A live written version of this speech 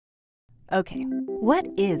Okay, what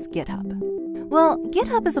is GitHub? Well,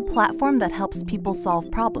 GitHub is a platform that helps people solve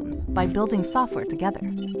problems by building software together.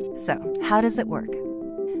 So, how does it work?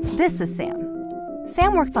 This is Sam.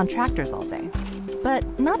 Sam works on tractors all day, but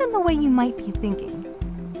not in the way you might be thinking.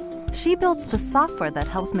 She builds the software that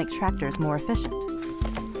helps make tractors more efficient.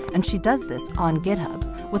 And she does this on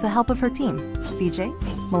GitHub with the help of her team, VJ,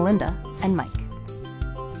 Melinda, and Mike.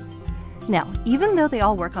 Now, even though they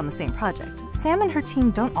all work on the same project, Sam and her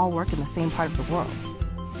team don't all work in the same part of the world.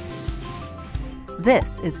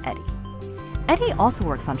 This is Eddie. Eddie also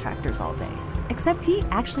works on tractors all day, except he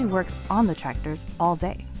actually works on the tractors all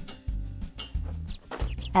day.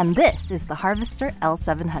 And this is the Harvester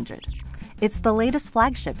L700. It's the latest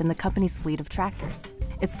flagship in the company's fleet of tractors.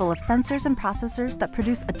 It's full of sensors and processors that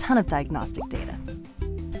produce a ton of diagnostic data.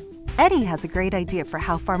 Eddie has a great idea for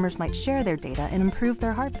how farmers might share their data and improve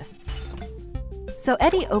their harvests. So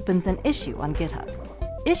Eddie opens an issue on GitHub.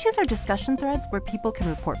 Issues are discussion threads where people can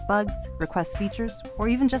report bugs, request features, or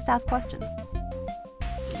even just ask questions.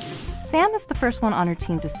 Sam is the first one on her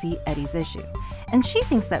team to see Eddie's issue, and she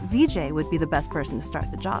thinks that VJ would be the best person to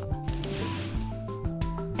start the job.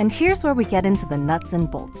 And here's where we get into the nuts and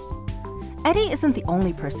bolts. Eddie isn't the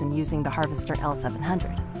only person using the Harvester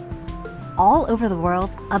L700. All over the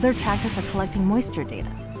world, other tractors are collecting moisture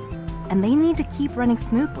data, and they need to keep running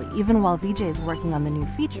smoothly even while VJ is working on the new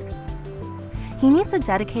features. He needs a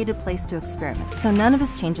dedicated place to experiment, so none of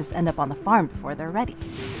his changes end up on the farm before they're ready.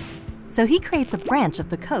 So he creates a branch of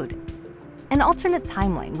the code, an alternate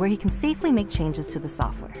timeline where he can safely make changes to the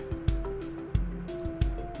software.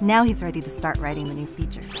 Now he's ready to start writing the new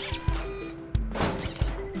feature.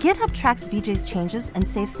 GitHub tracks VJ's changes and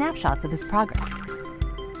saves snapshots of his progress.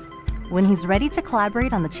 When he's ready to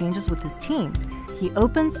collaborate on the changes with his team, he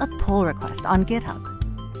opens a pull request on GitHub.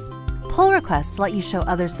 Pull requests let you show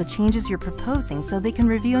others the changes you're proposing so they can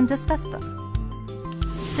review and discuss them.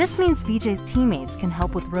 This means VJ's teammates can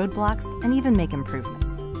help with roadblocks and even make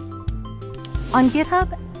improvements. On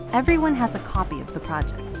GitHub, everyone has a copy of the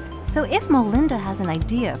project. So if Melinda has an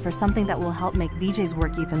idea for something that will help make VJ's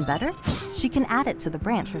work even better, she can add it to the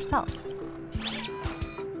branch herself.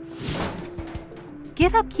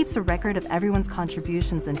 GitHub keeps a record of everyone's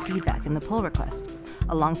contributions and feedback in the pull request,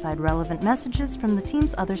 alongside relevant messages from the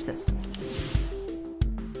team's other systems.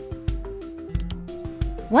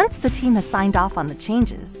 Once the team has signed off on the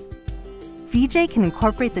changes, VJ can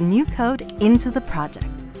incorporate the new code into the project.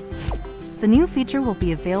 The new feature will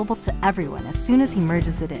be available to everyone as soon as he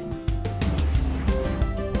merges it in.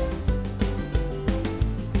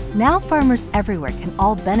 Now farmers everywhere can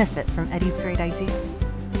all benefit from Eddie's great idea.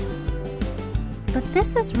 But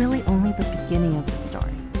this is really only the beginning of the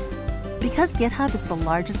story. Because GitHub is the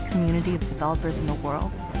largest community of developers in the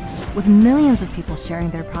world, with millions of people sharing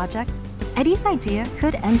their projects, Eddie's idea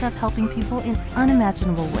could end up helping people in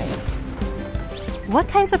unimaginable ways. What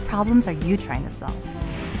kinds of problems are you trying to solve?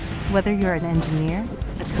 Whether you're an engineer,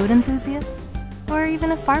 a code enthusiast, or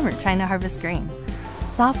even a farmer trying to harvest grain,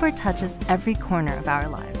 software touches every corner of our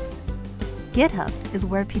lives. GitHub is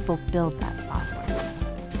where people build that software.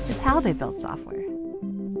 It's how they build software.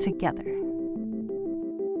 Together.